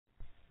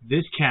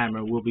this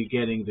camera will be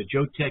getting the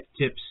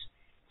JoeteckTips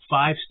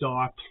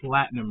 5-star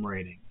platinum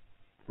rating.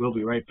 We'll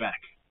be right back.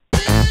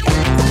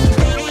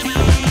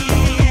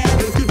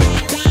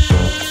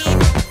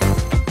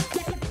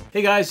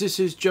 Hey guys, this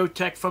is Joe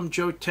Tech from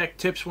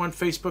JoeteckTips on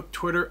Facebook,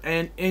 Twitter,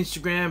 and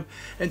Instagram.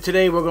 And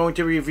today we're going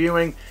to be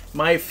reviewing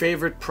my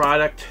favorite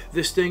product.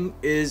 This thing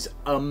is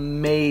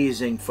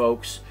amazing,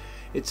 folks.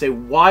 It's a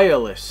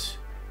wireless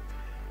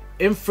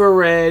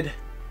infrared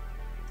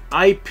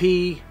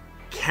IP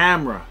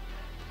camera.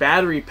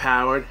 Battery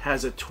powered,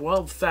 has a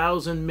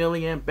 12,000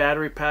 milliamp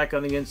battery pack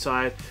on the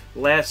inside,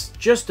 lasts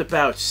just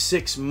about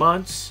 6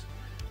 months,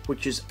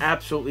 which is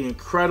absolutely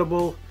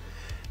incredible.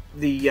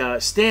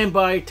 The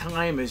standby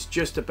time is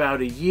just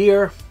about a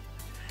year.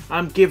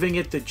 I'm giving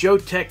it the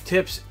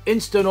JoeteckTips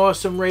Instant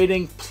Awesome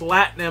rating,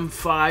 Platinum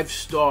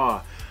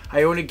 5-star.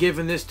 I only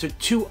given this to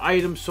 2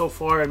 items so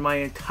far in my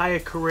entire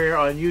career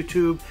on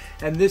YouTube,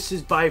 and this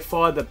is by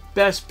far the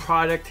best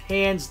product,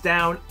 hands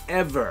down,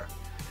 ever.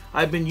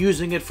 I've been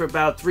using it for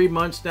about 3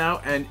 months now,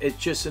 and it's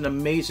just an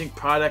amazing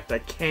product.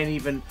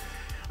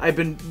 I've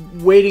been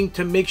waiting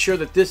to make sure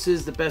that this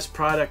is the best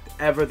product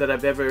ever that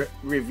I've ever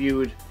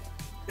reviewed,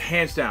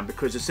 hands down,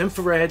 because it's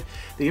infrared.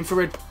 The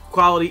infrared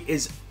quality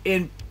is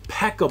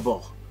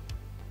impeccable.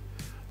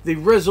 The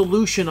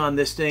resolution on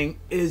this thing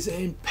is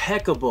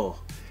impeccable.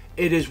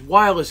 It is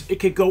wireless. It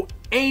could go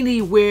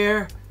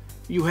anywhere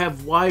you have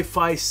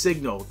Wi-Fi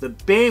signal. The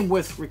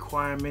bandwidth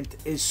requirement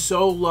is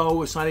so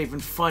low, it's not even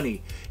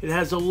funny. It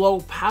has a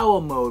low power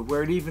mode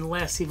where it even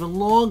lasts even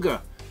longer.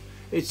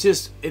 It's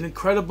just an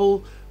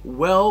incredible,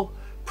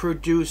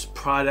 well-produced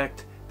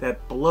product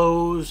that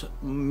blows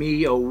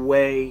me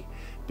away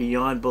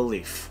beyond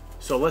belief.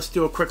 So let's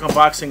do a quick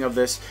unboxing of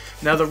this.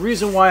 Now, the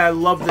reason why I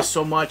love this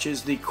so much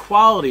is the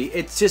quality.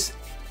 It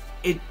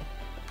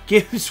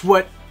gives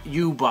what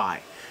you buy.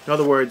 In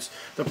other words,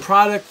 the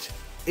product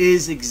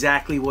is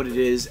exactly what it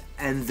is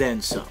and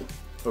then some.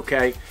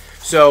 Okay,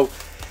 so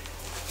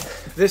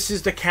this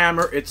is the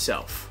camera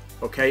itself.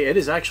 Okay, it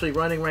is actually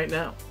running right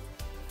now,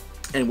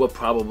 and we'll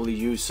probably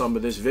use some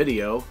of this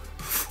video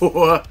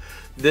for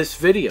this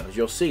video.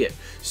 You'll see it.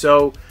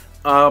 So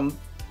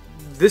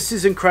this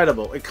is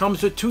incredible. It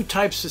comes with 2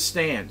 types of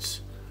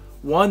stands.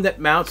 One that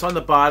mounts on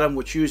the bottom,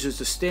 which uses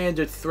the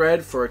standard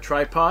thread for a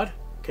tripod.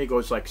 Okay,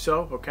 goes like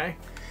so. Okay.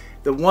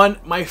 The one,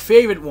 my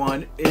favorite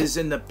one, is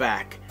in the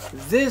back.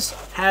 This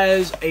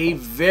has a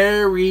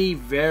very,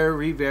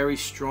 very, very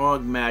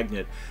strong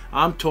magnet.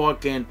 I'm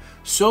talking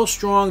so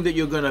strong that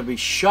you're going to be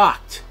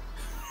shocked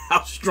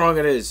how strong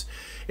it is.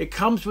 It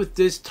comes with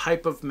this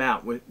type of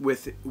mount,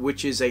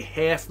 which is a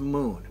half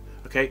moon.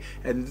 Okay,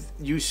 and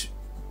you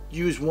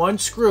use one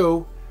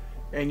screw,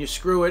 and you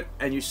screw it,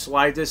 and you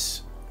slide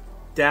this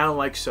down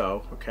like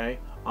so. Okay,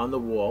 on the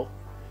wall,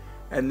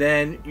 and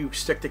then you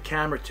stick the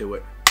camera to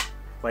it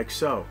like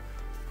so.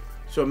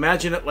 So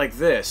imagine it like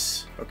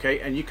this,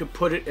 okay? And you can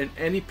put it in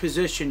any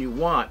position you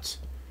want,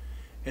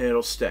 and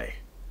it'll stay.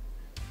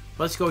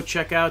 Let's go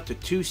check out the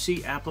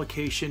 2C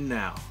application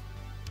now.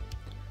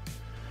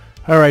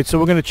 All right, so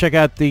we're going to check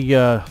out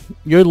the,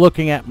 you're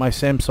looking at my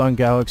Samsung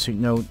Galaxy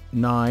Note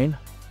 9. And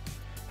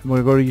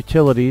we're going to go to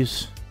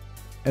Utilities,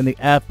 and the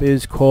app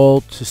is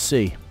called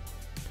 2C.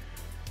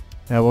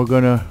 Now we're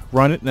going to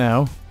run it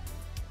now,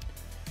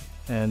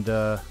 and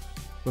we're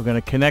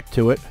going to connect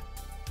to it.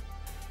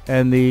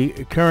 And the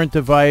current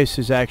device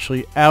is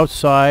actually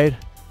outside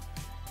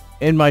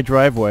in my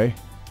driveway,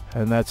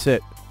 and that's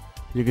it.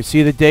 You can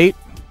see the date,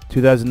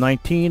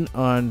 2019,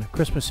 on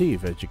Christmas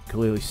Eve, as you can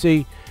clearly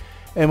see.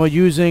 And we're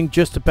using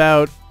just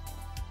about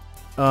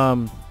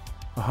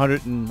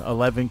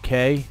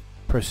 111K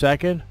per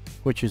second,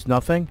 which is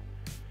nothing.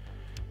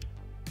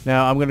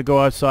 Now I'm going to go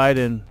outside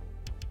and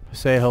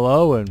say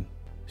hello and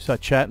start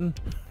chatting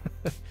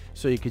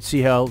so you can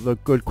see how the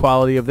good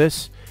quality of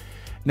this.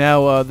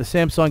 Now, the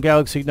Samsung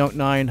Galaxy Note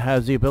 9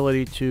 has the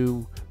ability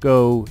to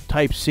go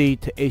Type-C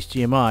to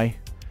HDMI,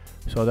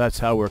 so that's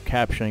how we're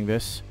capturing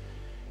this.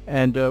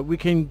 And we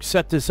can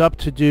set this up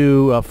to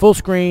do full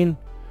screen.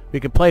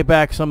 We can play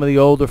back some of the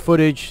older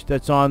footage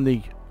that's on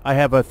the... I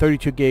have a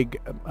 32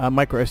 gig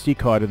micro SD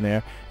card in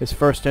there. It's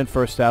first in,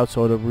 first out,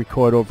 so it'll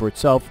record over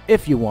itself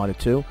if you wanted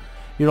to.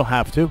 You don't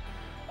have to.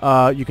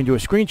 You can do a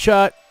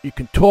screenshot. You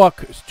can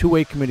talk. It's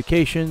two-way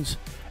communications.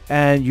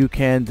 And you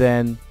can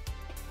then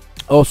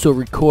also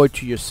record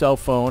to your cell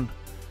phone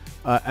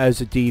as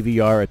a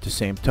DVR at the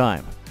same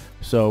time.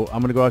 So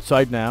I'm going to go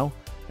outside now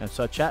and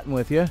start chatting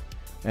with you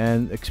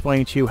and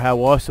explain to you how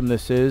awesome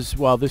this is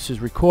while this is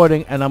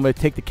recording. And I'm going to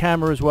take the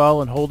camera as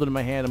well and hold it in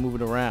my hand and move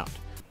it around.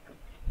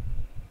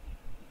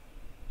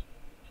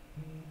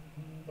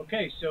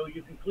 Okay, so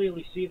you can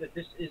clearly see that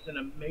this is an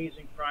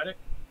amazing product.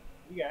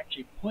 We are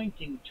actually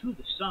pointing to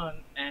the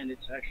sun, and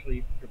it's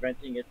actually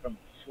preventing it from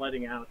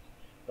flooding out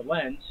the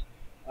lens.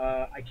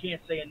 I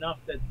can't say enough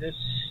that this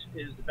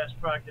is the best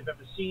product I've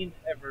ever seen,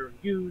 ever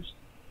used,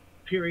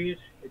 period.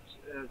 It's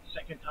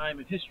second time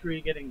in history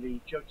getting the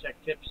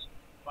JoeteckTips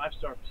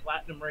 5-star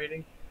platinum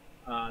rating.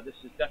 This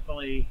is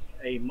definitely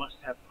a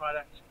must-have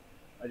product.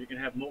 You can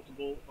have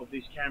multiple of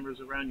these cameras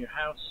around your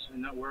house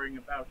and not worrying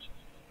about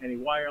any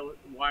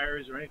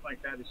wires or anything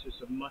like that. It's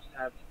just a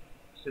must-have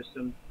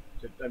system.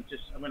 I'm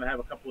going to have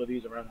a couple of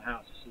these around the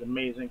house. This is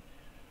amazing.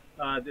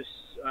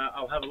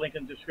 I'll have a link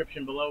in the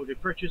description below to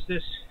purchase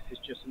this. It's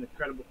just an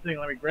incredible thing.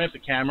 Let me grab the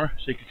camera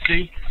so you can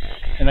see,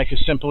 and I can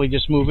simply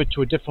just move it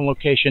to a different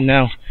location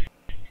now.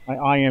 My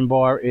iron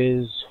bar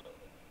is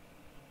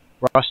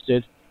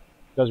rusted.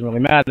 Doesn't really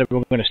matter.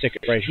 We're going to stick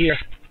it right here.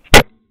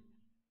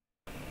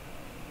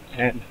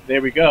 And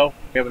there we go.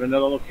 We have it in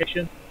another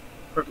location.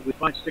 Perfectly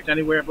fine. Stick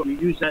anywhere, but we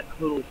use that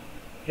little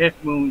half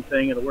moon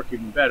thing. It'll work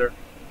even better.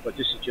 But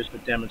this is just for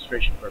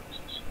demonstration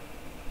purposes.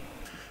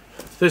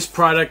 This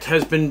product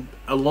has been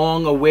a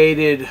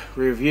long-awaited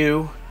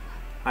review.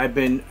 I've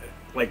been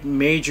like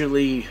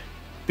majorly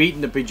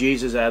beating the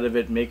bejesus out of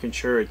it, making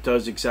sure it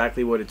does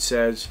exactly what it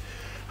says.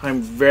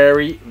 I'm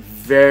very,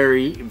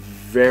 very,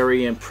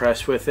 very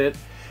impressed with it.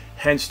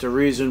 Hence the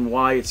reason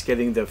why it's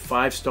getting the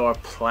 5-star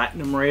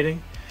platinum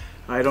rating.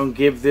 I don't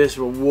give this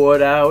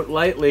reward out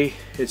lightly.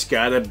 It's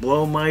got to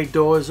blow my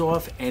doors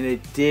off, and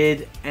it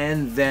did,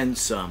 and then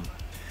some.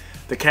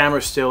 The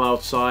camera's still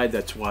outside,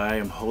 that's why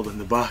I'm holding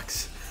the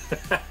box.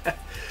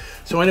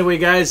 So anyway,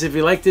 guys, if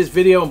you like this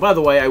video, and by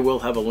the way, I will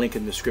have a link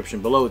in the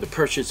description below to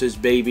purchase this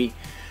baby.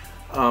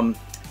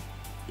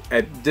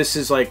 This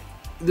is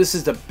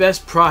the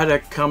best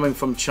product coming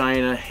from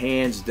China,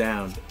 hands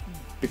down,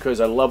 because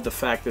I love the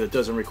fact that it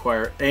doesn't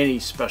require any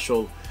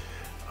special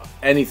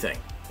anything.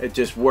 It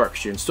just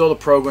works. You install the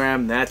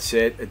program, that's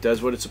it. It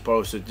does what it's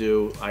supposed to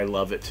do. I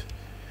love it.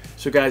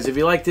 So guys, if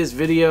you like this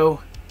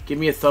video, give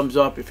me a thumbs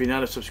up. If you're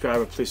not a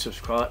subscriber, please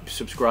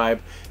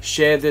subscribe.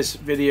 Share this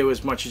video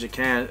as much as you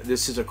can.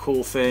 This is a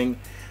cool thing.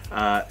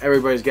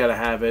 Everybody's got to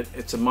have it.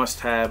 It's a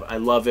must-have. I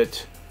love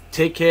it.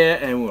 Take care,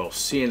 and we'll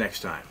see you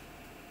next time.